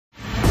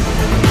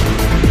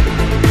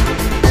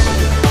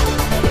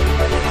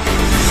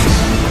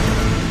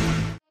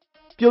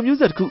ပျော်မြူး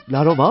ဆက်တစ်ခုလာ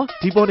တော့မှ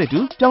ဒီပေါ်နဲ့တူ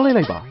ပြောင်းလဲ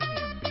လိုက်ပါ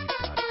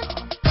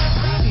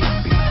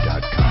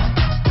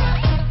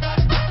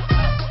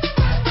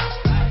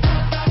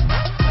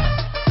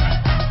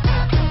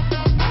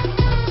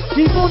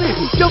ဒီပေါ်နဲ့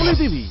တူပြောင်းလဲ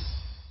ပြီ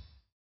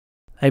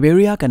လိုက်ဘေး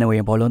ရီးယားကန်နဝေ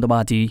ဘောလုံးသ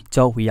မားကြီး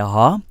ဂျော့ဝီယာ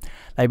ဟာ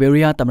လိုက်ဘေး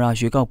ရီးယားသမ္မတ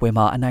ရွေးကောက်ပွဲ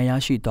မှာအနိုင်ရ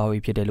ရှိသွားပြီ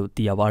ဖြစ်တယ်လို့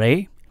သိရပါတယ်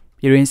။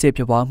ပြည်တွင်းစစ်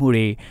ဖြစ်ပွားမှု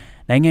တွေ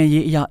နိုင်ငံ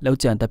ရေးအရလောက်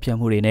ကျန်တပ်ဖြတ်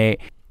မှုတွေနဲ့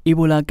အီ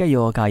ဘိုလာကပ်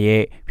ရောဂါ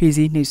ရဲ့ဖိ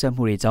စီးနှိပ်စက်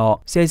မှုတွေကြောင့်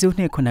ဆယ်စု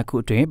နှစ်9ခု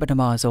အတွင်းပထ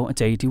မဆုံးအ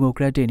ကြိမ်ဒီမိုက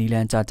ရက်တစ်နီလ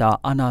န်ကြ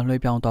အာဏာလွှဲ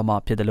ပြောင်းသွားမှာ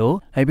ဖြစ်တယ်လို့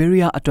လိုက်ဘေး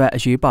ရီးယားအတွက်အ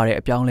ရေးပါတဲ့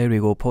အပြောင်းအလဲတွေ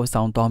ကိုဖော်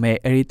ဆောင်သွားမဲ့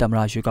အဲဒီသမ္မတ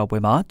ရွေးကောက်ပွဲ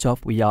မှာဂျော့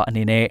ဝီယာအ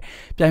နေနဲ့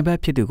ပြိုင်ဘက်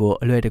ဖြစ်သူကို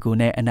အလွယ်တကူ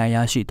နဲ့အနိုင်ရ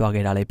ရှိသွား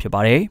ခဲ့တာလည်းဖြစ်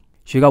ပါတယ်။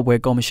ရွေးကောက်ပွဲ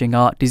ကော်မရှင်က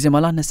ဒီဇင်ဘာ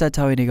လ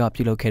26ရက်နေ့က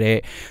ပြုလုပ်ခဲ့တဲ့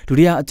ဒု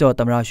တိယအကြော့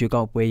သမ္မတရွေး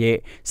ကောက်ပွဲရဲ့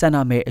ဆန္ဒ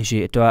မဲအ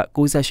ရေးအတွက်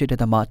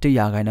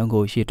68.1%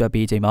ကိုရေတွက်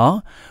ပြီးချိန်မှာ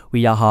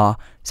ဝီယာဟာ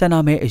ဆန္ဒ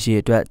မဲအရေး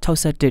အတွက်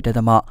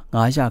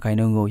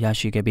61.5%ကိုရ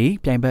ရှိခဲ့ပြီး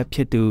ပြိုင်ဘက်ဖြ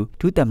စ်သူ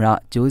ဒုသမ္မတ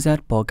ဂျိုးဇက်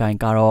ဘော်ကိုင်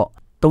ကတော့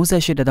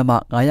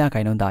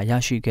38.5%သာရ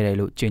ရှိခဲ့တယ်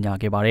လို့ကြေညာ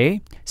ခဲ့ပါတယ်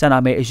။ဆန္ဒ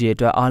မဲအရေးအ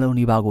တွက်အားလုံး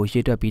နီးပါးကိုရေ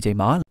တွက်ပြီးချိန်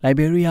မှာလိုက်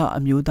ဘေးရီးယား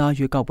အမျိုးသား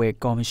ရွေးကောက်ပွဲ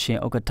ကော်မရှင်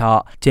ဥက္ကဋ္ဌ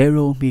ဂျယ်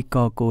ရိုမီ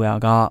ကောကိုယာ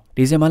က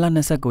ဒီဇင်ဘာလ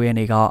29ရက်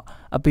နေ့က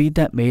အပိသ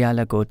က်မေးရလ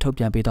က်ကိုထုတ်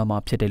ပြန်ပေးသွားမှာ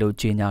ဖြစ်တယ်လို့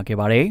ကြေညာခဲ့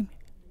ပါတယ်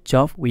။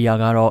ဂျော့ဝီယာ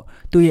ကတော့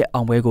သူ့ရဲ့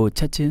အောင်ပွဲကို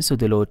ချက်ချင်းဆို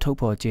သလိုထုတ်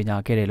ဖော်ကြေညာ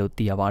ခဲ့တယ်လို့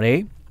သိရပါတ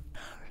ယ်။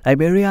လိုက်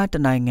ဘေးရီးယားတ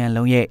နိုင်ငံ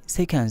လုံးရဲ့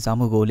စိတ်ခံစား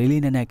မှုကိုလေး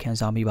လေးနက်နက်ခံ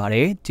စားမိပါတ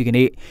ယ်။ဒီက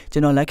နေ့ကျွ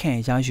န်တော်လက်ခံ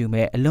ရယူ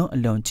မဲ့အ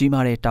လွန်ကြီး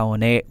မားတဲ့တာဝ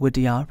န်နဲ့ဝတ္တ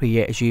ရားတွေ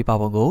ရဲ့အရေးပါ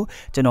ပုံကို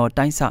ကျွန်တော်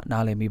တိုင်းဆ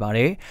နားလည်မိပါတ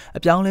ယ်။အ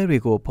ပြောင်းလဲတွေ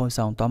ကိုဖုံး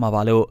ဆောင်သွားမှာ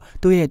ပါလို့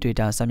သူ့ရဲ့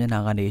Twitter စာမျက်နှာ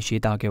ကနေ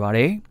ရေးသားခဲ့ပါတ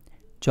ယ်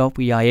။ဂျော့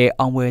ဝီယာရဲ့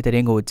အောင်ပွဲသတ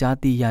င်းကိုကြား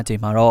သိရချိ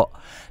န်မှာတော့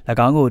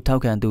၎င်းကိုထော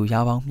က်ခံသူရာ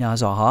ပေါင်းများ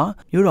စွာဟာ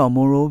မြို့တော်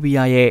မိုရိုဗီ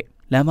ယာရဲ့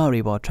လမ်းမ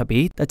တွေပေါ်ထွက်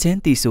ပြီးတချင်း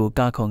တီဆူက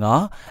ခုံက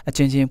အချ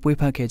င်းချင်းပွေး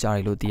ဖက်ခဲ့ကြတ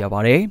ယ်လို့သိရပါ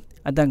တယ်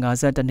။အသက်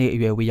52နှစ်အ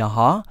ရွယ်ဝီယာ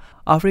ဟာ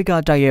အာဖရိက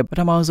တိုက်ရဲ့ပ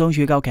ထမဆုံး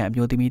ရွေးကောက်ခံအ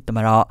မျိုးသမီးသမ္မ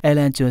တအယ်လ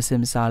န်ဂျွန်ဆ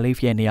င်ဆာလီ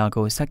ဖ်ရဲ့နေရာ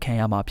ကိုဆက်ခံ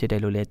ရမှာဖြစ်တ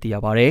ယ်လို့လည်းသိရ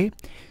ပါတယ်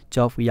။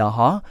ဂျော့ဝီယာ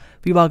ဟာ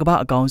FIFAကမ္ဘာ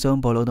အကောင်းဆုံး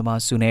ဘောလုံးသ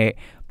မားဆုနဲ့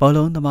ဘော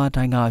လုံးသမား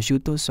တိုင်းကယူ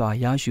သွစွာ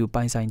ရယူ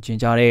ပိုင်ဆိုင်ကျင်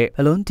ကြတဲ့ဘ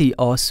လွန်တီ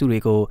အော်ဆုတွေ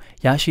ကို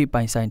ရရှိ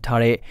ပိုင်ဆိုင်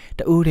ထားတဲ့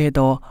တဦးတည်း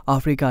သောအာ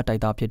ဖရိကတို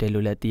က်သားဖြစ်တယ်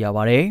လို့လည်းသိရ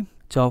ပါတယ်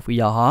။ဂျော့ဝီ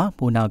ယာဟာ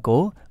မိုနာ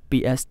ကို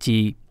PSG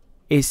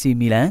AC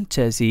မီလန်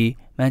Chelsea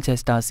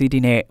Manchester City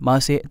နဲ့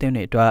Marseille အသင်း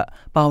တွေအတွက်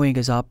ပါဝင်က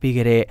စားပေး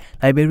ခဲ့တဲ့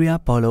Liberia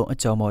ဘောလုံးအ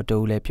ကြောင်းပေါ်တူ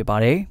လည်းဖြစ်ပါ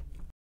တယ်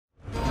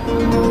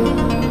။